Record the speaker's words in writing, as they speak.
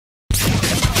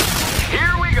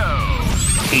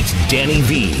It's Danny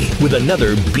V with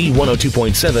another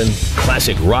B102.7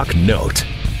 Classic Rock Note.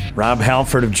 Rob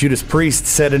Halford of Judas Priest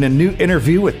said in a new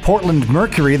interview with Portland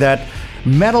Mercury that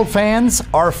metal fans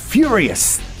are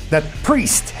furious that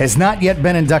Priest has not yet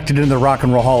been inducted into the Rock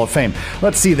and Roll Hall of Fame.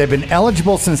 Let's see, they've been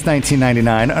eligible since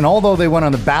 1999, and although they went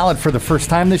on the ballot for the first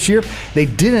time this year, they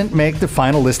didn't make the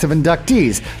final list of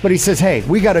inductees. But he says, hey,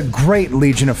 we got a great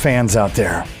legion of fans out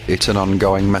there. It's an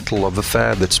ongoing metal love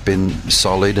affair that's been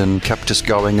solid and kept us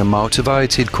going and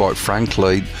motivated, quite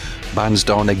frankly. Bands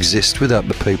don't exist without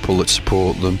the people that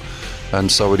support them,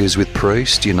 and so it is with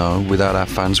Priest. Without our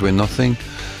fans we're nothing.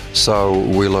 So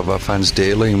we love our fans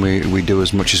dearly, and we do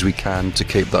as much as we can to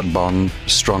keep that bond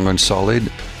strong and solid.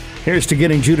 Here's to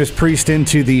getting Judas Priest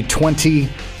into the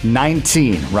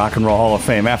 2019 Rock and Roll Hall of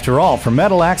Fame. After all, for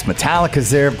metal acts, Metallica's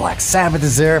there, Black Sabbath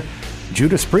is there.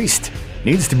 Judas Priest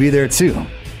needs to be there too.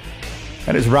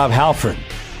 That is Rob Halford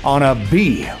on a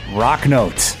B Rock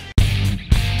Note.